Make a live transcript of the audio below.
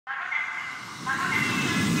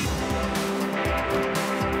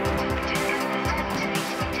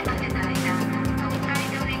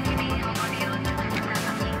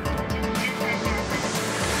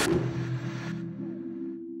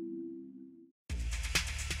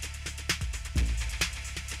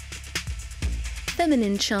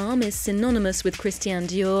Feminine charm is synonymous with Christian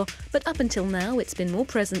Dior, but up until now it's been more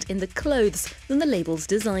present in the clothes than the label's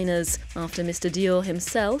designers. After Mr Dior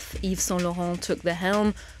himself, Yves Saint Laurent took the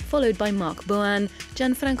helm, followed by Marc Bohan,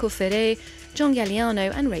 Gianfranco Ferré, John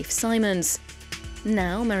Galliano and Raf Simons.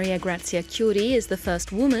 Now Grazia Chiuri is the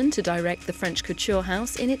first woman to direct the French couture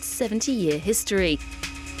house in its 70-year history.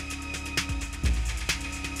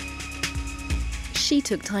 She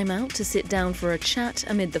took time out to sit down for a chat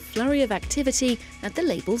amid the flurry of activity at the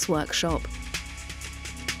label's workshop.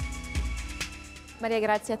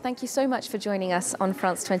 Grazia, thank you so much for joining us on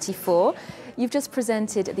France 24. You've just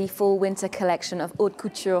presented the fall-winter collection of haute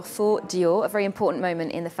couture for Dior, a very important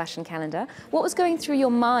moment in the fashion calendar. What was going through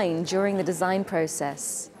your mind during the design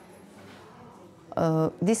process?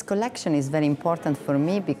 This collection is very important for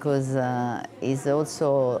me because it's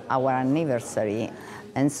also our anniversary.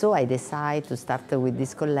 And so I decided to start with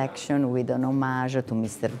this collection with an homage to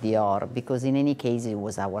Mr Dior, because in any case he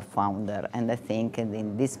was our founder. And I think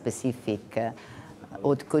in this specific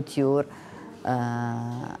haute couture,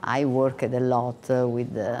 I worked a lot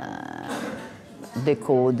with the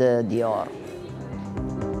code Dior.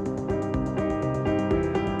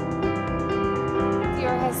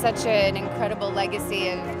 Dior has such an incredible legacy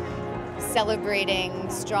of celebrating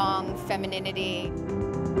strong femininity.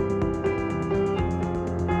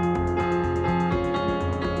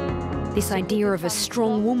 This idea of a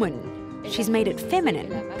strong woman, she's made it feminine,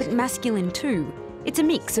 but masculine too. It's a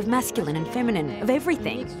mix of masculine and feminine, of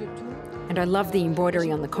everything. And I love the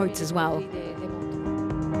embroidery on the coats as well.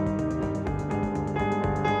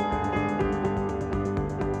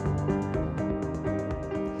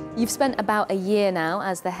 You've spent about a year now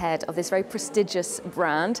as the head of this very prestigious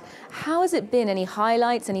brand. How has it been? Any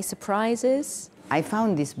highlights, any surprises? I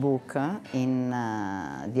found this book in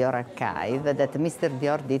Dior archive that Mr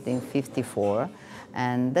Dior did in '54,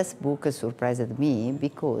 and this book surprised me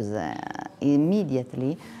because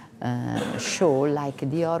immediately showed like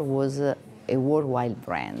Dior was a worldwide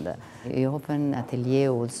brand. He opened atelier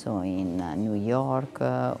also in New York,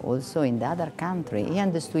 also in the other country. He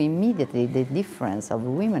understood immediately the difference of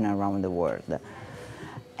women around the world.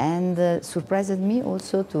 And surprised me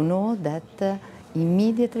also to know that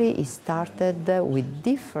immediately he started with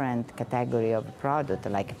different category of product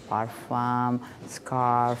like parfum,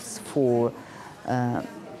 scarves, fur.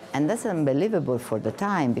 And that's unbelievable for the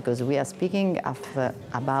time because we are speaking of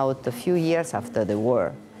about a few years after the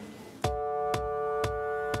war.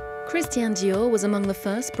 Christian Dior was among the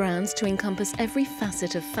first brands to encompass every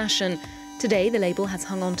facet of fashion. Today, the label has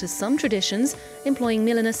hung on to some traditions, employing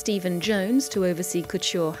milliner Stephen Jones to oversee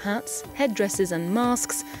couture hats, headdresses and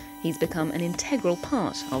masks. He's become an integral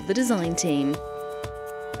part of the design team.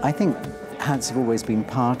 I think hats have always been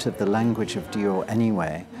part of the language of Dior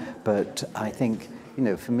anyway, but I think, you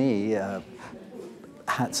know, for me,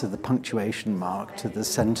 hats are the punctuation mark to the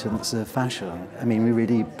sentence of fashion. I mean, we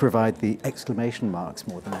really provide the exclamation marks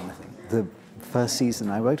more than anything. The first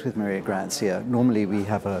season I worked with Grazia, normally we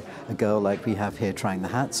have a girl like we have here trying the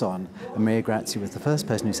hats on, and Grazia was the first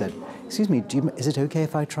person who said, "Excuse me, is it okay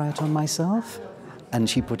if I try it on myself?" And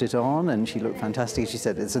she put it on and she looked fantastic. She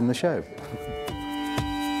said, "It's in the show."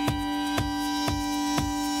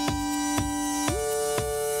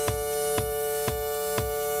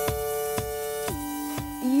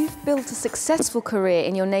 Built a successful career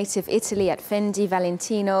in your native Italy at Fendi,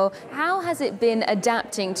 Valentino. How has it been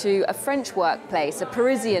adapting to a French workplace, a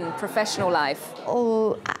Parisian professional life?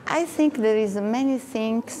 Oh, I think there is many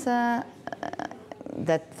things that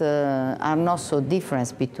are not so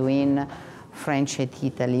different between French and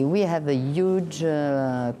Italy. We have a huge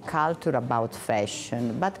culture about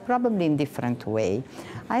fashion, but probably in different way.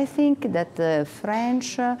 I think that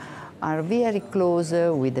French are very close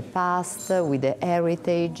with the past, with the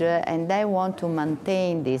heritage, and they want to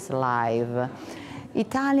maintain this live.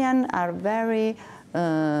 Italians are very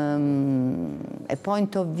a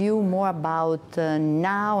point of view more about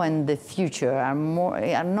now and the future,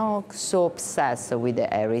 are not so obsessed with the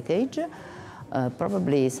heritage.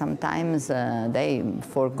 Probably sometimes they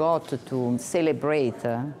forgot to celebrate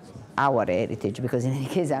our heritage, because in any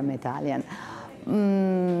case I'm Italian.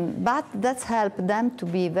 But that's helped them to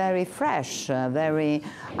be very fresh,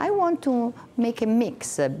 I want to make a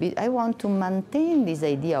mix. I want to maintain this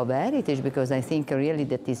idea of heritage because I think really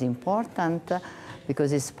that is important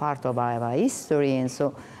because it's part of our history, and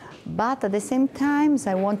so. But at the same time,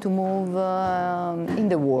 I want to move in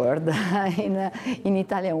the world in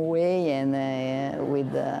Italian way and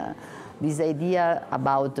with this idea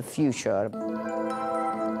about the future.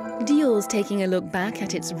 Dior's taking a look back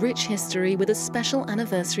at its rich history with a special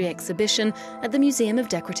anniversary exhibition at the Museum of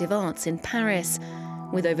Decorative Arts in Paris.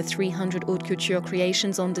 With over 300 haute couture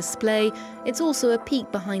creations on display, it's also a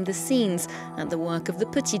peek behind the scenes at the work of the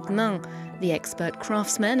petites mains, the expert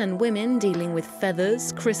craftsmen and women dealing with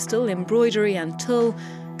feathers, crystal, embroidery and tulle,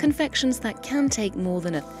 confections that can take more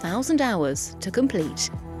than 1,000 hours to complete.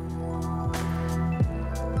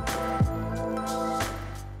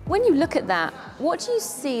 When you look at that, what do you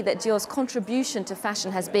see that Dior's contribution to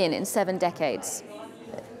fashion has been in 7 decades?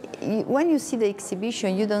 When you see the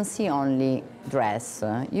exhibition, you don't see only dress.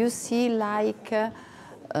 You see like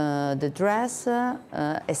the dress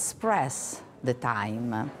express the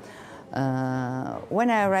time. When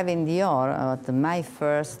I arrived in Dior, at my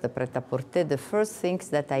first pret-à-porter, the first things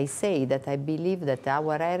that I say, that I believe that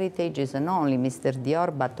our heritage is not only Mr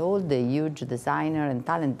Dior, but all the huge designer and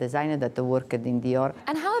talent designer that worked in Dior.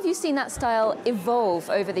 And how have you seen that style evolve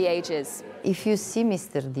over the ages? If you see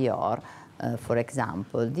Mr Dior, for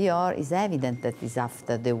example, Dior is evident that is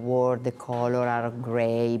after the war, the color are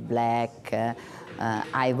gray, black,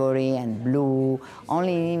 ivory and blue.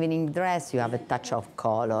 Only in evening dress you have a touch of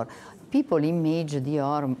color. People image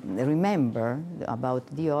Dior, remember about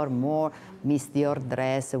Dior more Miss Dior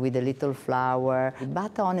dress with a little flower.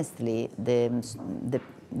 But honestly, the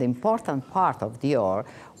important part of Dior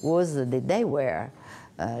was the day wear.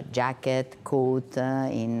 Jacket, coat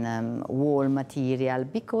in wool material,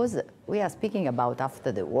 because we are speaking about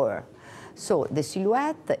after the war. So the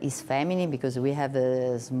silhouette is feminine because we have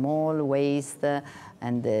a small waist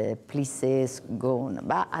and the plisses gone,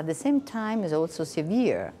 but at the same time it's also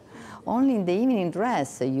severe. Only in the evening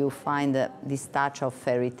dress you find this touch of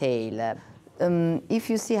fairy tale.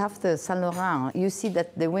 If you see after Saint Laurent, you see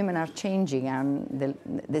that the women are changing and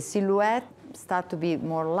the silhouette start to be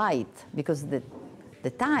more light because the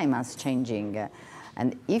time is changing.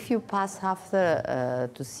 And if you pass after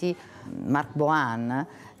to see Marc Bohan,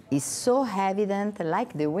 it's so evident,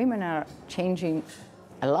 like the women are changing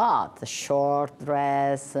a lot, short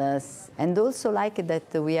dresses, and also like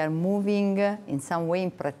that we are moving in some way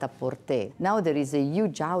in pret-à-porter. Now there is a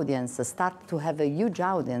huge audience, start to have a huge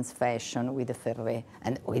audience fashion with the Ferré.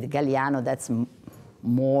 And with Galliano, that's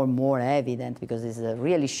more evident because it's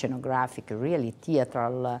really scenographic, really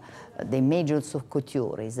theatrical. The image also of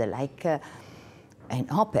couture is like an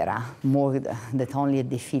opera more than only a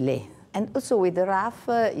défilé. And also with the Raf,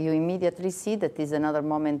 you immediately see that is another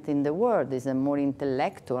moment in the world. It's a more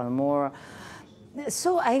intellectual, more.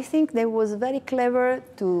 So I think they was very clever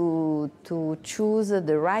to choose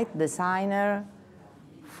the right designer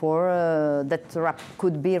for that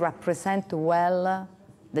could be represent well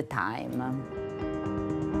the time.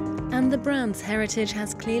 And the brand's heritage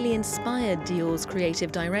has clearly inspired Dior's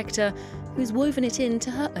creative director, who's woven it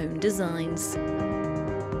into her own designs.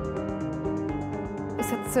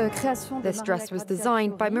 This dress was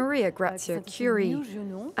designed by Grazia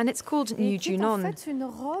Chiuri, and it's called New Junon.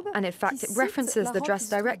 And in fact, it references the dress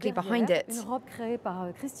directly behind it.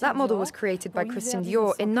 That model was created by Christian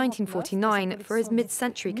Dior in 1949 for his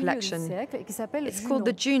mid-century collection. It's called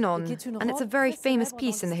the Junon, and it's a very famous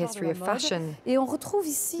piece in the history of fashion.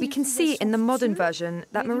 We can see in the modern version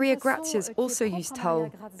that Grazia's also used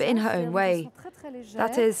tulle, but in her own way.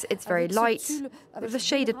 That is, it's very light, with the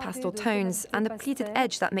shaded pastel tones and the pleated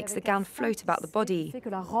edge that makes the gown float about the body.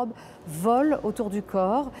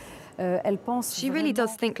 She really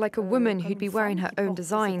does think like a woman who'd be wearing her own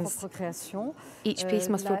designs. Each piece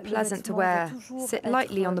must feel pleasant to wear, sit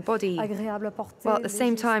lightly on the body, while at the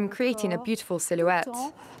same time creating a beautiful silhouette.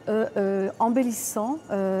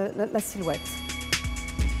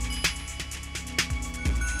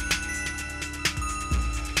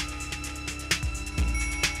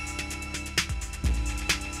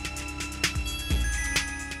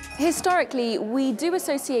 Historically, we do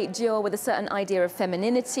associate Dior with a certain idea of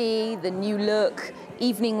femininity, the new look,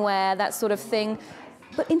 evening wear, that sort of thing.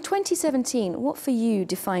 But in 2017, what for you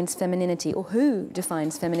defines femininity, or who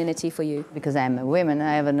defines femininity for you? Because I'm a woman,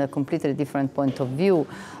 I have a completely different point of view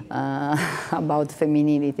about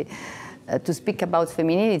femininity. To speak about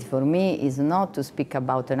femininity for me is not to speak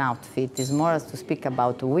about an outfit, it's more to speak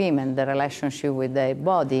about women, the relationship with their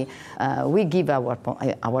body. We give our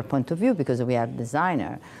point of view because we are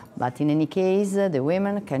designer, but in any case, the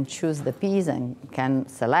women can choose the piece and can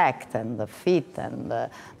select and fit and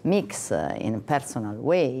mix in a personal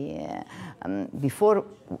way. Before,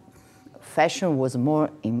 fashion was more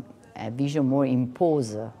a vision more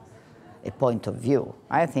imposed. A point of view.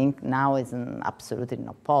 I think now it's absolutely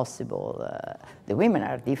not possible. The women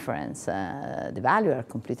are different, the values are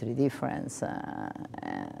completely different.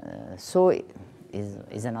 So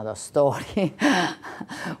is another story.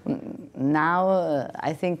 Now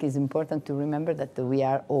I think it's important to remember that we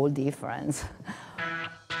are all different.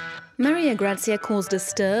 Maria Grazia caused a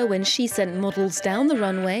stir when she sent models down the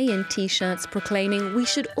runway in T-shirts proclaiming we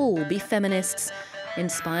should all be feminists.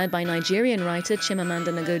 Inspired by Nigerian writer Chimamanda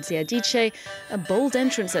Ngozi Adichie, a bold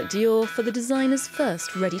entrance at Dior for the designer's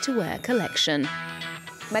first ready-to-wear collection.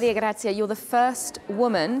 Maria Grazia, you're the first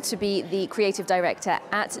woman to be the creative director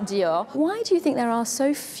at Dior. Why do you think there are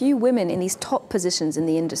so few women in these top positions in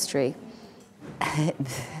the industry?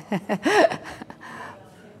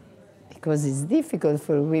 Because it's difficult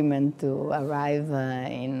for women to arrive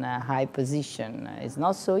in a high position. It's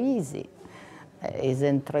not so easy. It's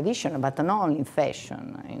in tradition, but not only in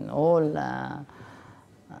fashion, in all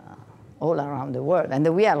around the world. And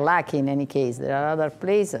we are lucky in any case. There are other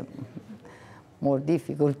places more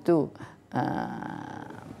difficult too.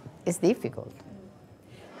 It's difficult.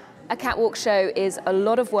 A catwalk show is a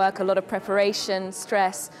lot of work, a lot of preparation,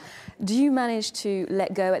 stress. Do you manage to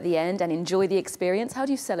let go at the end and enjoy the experience? How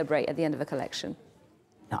do you celebrate at the end of a collection?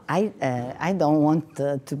 No, I don't want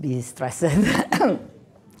to be stressed.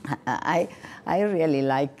 I really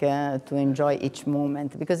like to enjoy each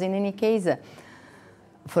moment, because in any case,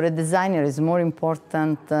 for a designer, it's more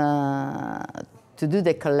important to do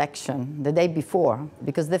the collection the day before,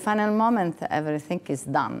 because the final moment, everything is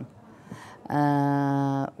done.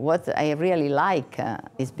 What I really like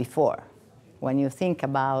is before. When you think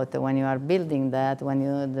about, when you are building that, when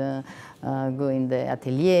you go in the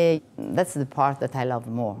atelier, that's the part that I love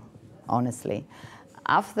more, honestly.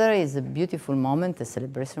 After is a beautiful moment, a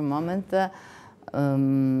celebration moment,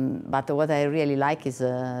 but what I really like is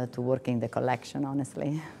to work in the collection,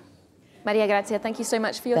 honestly. Maria Grazia, thank you so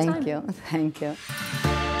much for your time. Thank you.